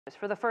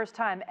For the first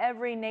time,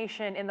 every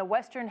nation in the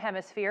Western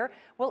Hemisphere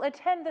will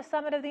attend the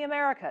Summit of the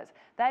Americas.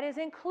 That is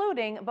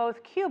including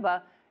both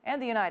Cuba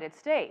and the United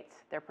States.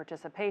 Their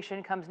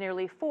participation comes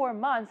nearly 4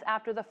 months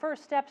after the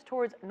first steps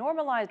towards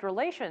normalized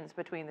relations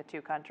between the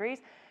two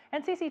countries.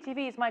 And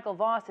CCTV's Michael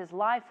Voss is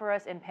live for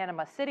us in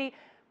Panama City,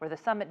 where the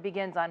summit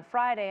begins on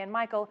Friday. And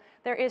Michael,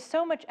 there is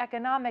so much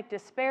economic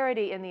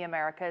disparity in the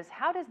Americas.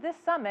 How does this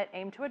summit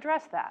aim to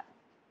address that?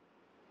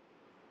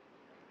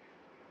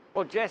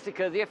 Well,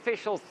 Jessica, the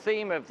official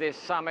theme of this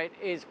summit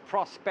is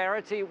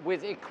prosperity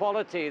with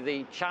equality,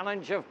 the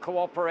challenge of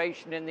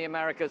cooperation in the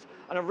Americas.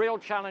 And a real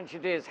challenge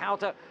it is, how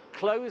to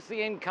close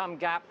the income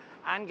gap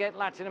and get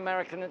Latin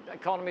American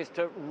economies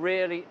to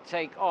really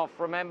take off.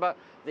 Remember,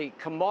 the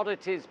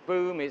commodities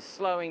boom is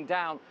slowing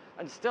down,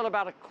 and still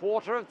about a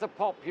quarter of the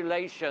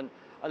population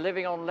are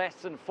living on less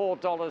than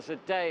 $4 a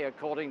day,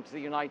 according to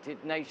the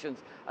United Nations.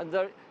 And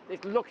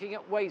it's looking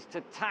at ways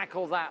to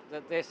tackle that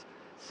this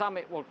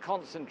summit will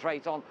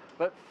concentrate on.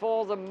 But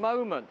for the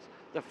moment,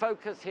 the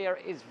focus here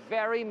is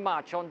very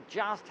much on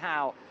just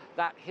how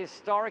that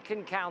historic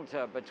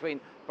encounter between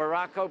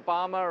Barack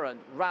Obama and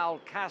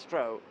Raul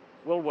Castro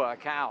will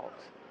work out.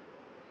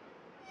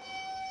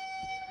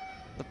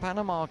 The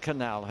Panama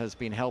Canal has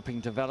been helping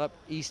develop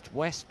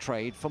east-west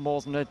trade for more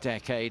than a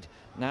decade.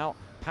 Now,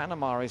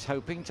 Panama is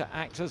hoping to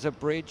act as a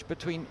bridge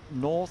between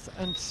north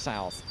and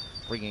south,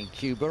 bringing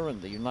Cuba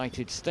and the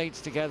United States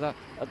together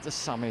at the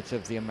Summit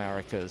of the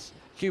Americas.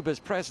 Cuba's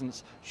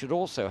presence should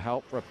also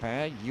help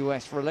repair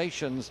U.S.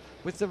 relations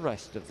with the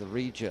rest of the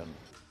region.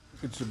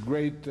 It's a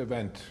great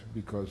event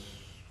because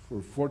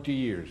for 40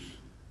 years,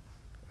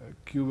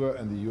 Cuba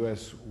and the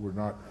U.S. were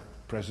not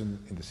present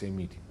in the same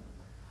meeting.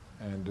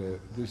 And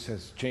this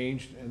has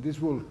changed, and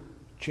this will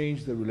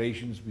change the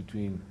relations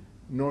between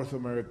North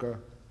America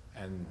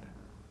and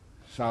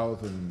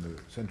South and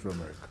Central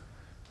America,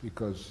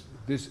 because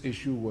this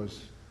issue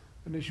was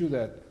an issue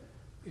that,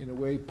 in a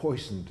way,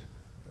 poisoned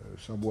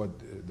somewhat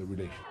the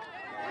relation.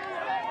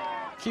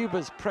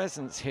 Cuba's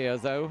presence here,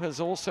 though, has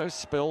also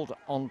spilled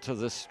onto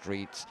the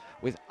streets,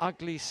 with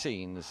ugly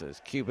scenes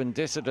as Cuban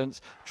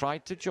dissidents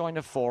tried to join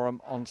a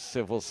forum on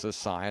civil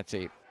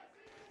society.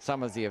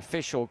 Some of the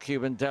official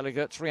Cuban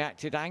delegates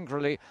reacted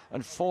angrily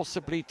and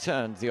forcibly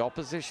turned the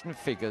opposition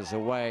figures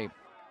away.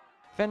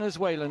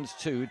 Venezuelans,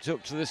 too,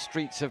 took to the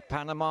streets of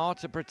Panama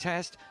to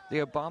protest the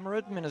Obama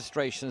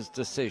administration's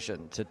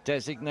decision to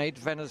designate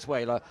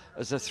Venezuela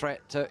as a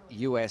threat to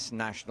U.S.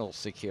 national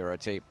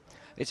security.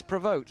 It's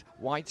provoked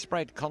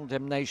widespread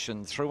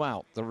condemnation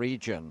throughout the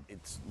region.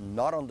 It's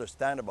not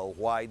understandable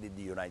why did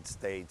the United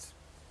States,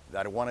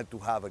 that wanted to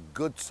have a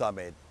good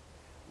summit,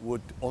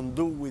 would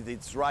undo with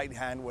its right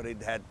hand what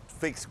it had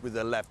fixed with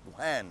the left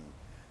hand.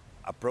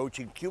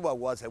 Approaching Cuba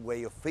was a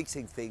way of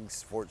fixing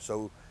things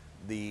so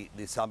the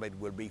summit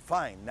will be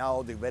fine.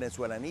 Now the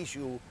Venezuelan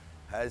issue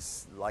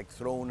has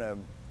thrown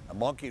a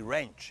monkey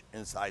wrench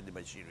inside the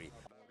machinery.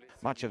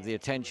 Much of the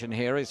attention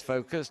here is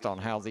focused on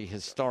how the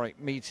historic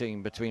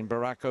meeting between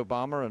Barack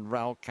Obama and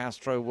Raul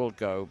Castro will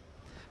go.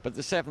 But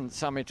the 7th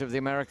Summit of the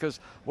Americas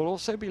will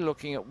also be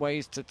looking at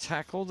ways to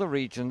tackle the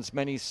region's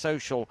many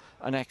social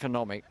and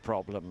economic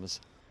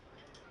problems.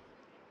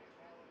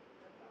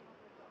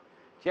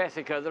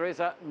 Jessica, there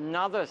is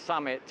another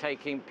summit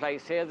taking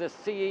place here, the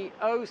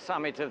CEO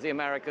Summit of the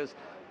Americas.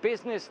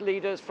 Business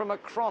leaders from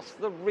across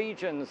the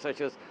region,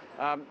 such as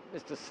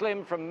Mr.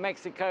 Slim from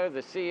Mexico,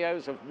 the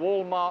CEOs of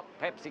Walmart,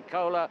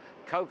 Pepsi-Cola,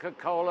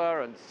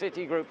 Coca-Cola and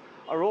Citigroup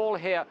are all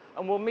here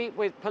and will meet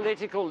with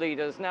political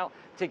leaders. Now,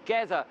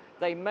 together,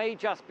 they may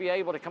just be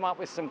able to come up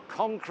with some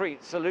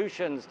concrete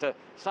solutions to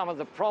some of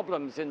the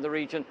problems in the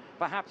region,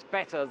 perhaps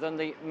better than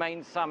the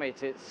main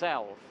summit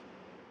itself.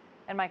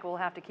 And Michael, we'll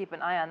have to keep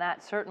an eye on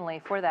that,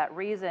 certainly for that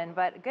reason.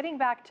 But getting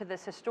back to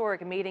this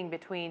historic meeting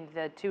between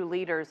the two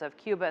leaders of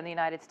Cuba and the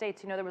United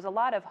States, there was a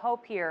lot of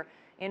hope here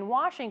in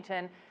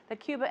Washington that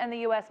Cuba and the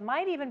U.S.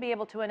 might even be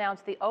able to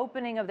announce the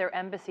opening of their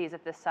embassies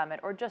at this summit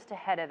or just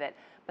ahead of it.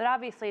 But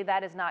obviously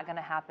that is not going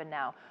to happen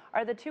now.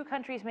 Are the two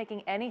countries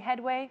making any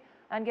headway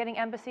on getting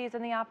embassies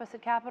in the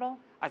opposite capital?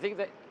 I think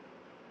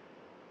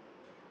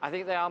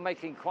they are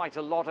making quite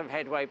a lot of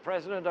headway.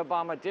 President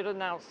Obama did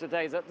announce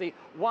today that the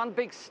one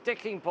big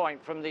sticking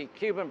point from the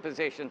Cuban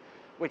position,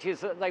 which is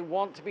that they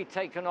want to be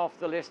taken off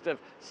the list of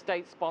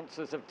state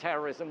sponsors of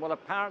terrorism. Well,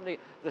 apparently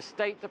the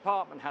State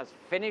Department has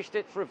finished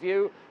its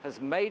review, has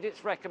made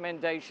its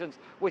recommendations,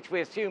 which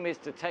we assume is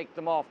to take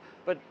them off.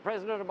 But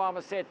President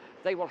Obama said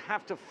they will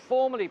have to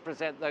formally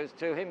present those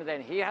to him, and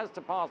then he has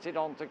to pass it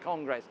on to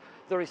Congress.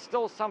 There is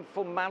still some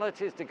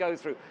formalities to go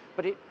through,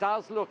 but it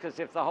does look as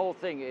if the whole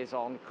thing is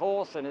on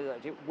course and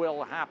that it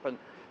will happen.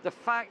 The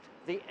fact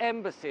the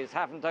embassies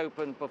haven't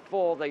opened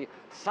before the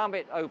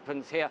summit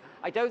opens here,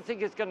 I don't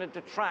think is going to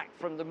detract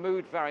from the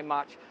mood very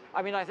much.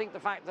 I mean, I think the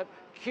fact that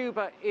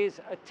Cuba is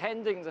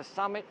attending the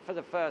summit for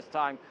the first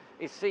time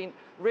is seen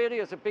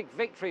really as a big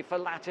victory for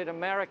Latin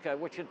America,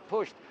 which had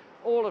pushed,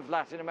 all of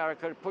Latin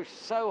America had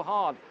pushed so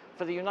hard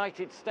for the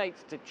United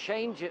States to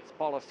change its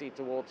policy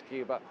towards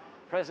Cuba.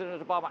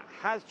 President Obama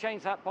has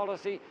changed that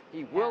policy.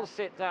 He will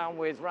sit down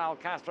with Raul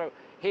Castro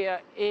here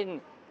in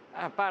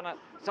Havana.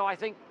 So I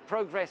think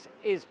progress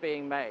is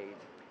being made.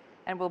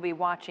 And we'll be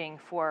watching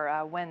for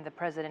when the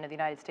President of the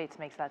United States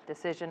makes that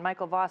decision.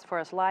 Michael Voss for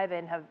us live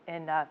in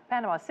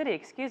Panama City,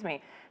 excuse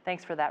me.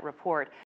 Thanks for that report.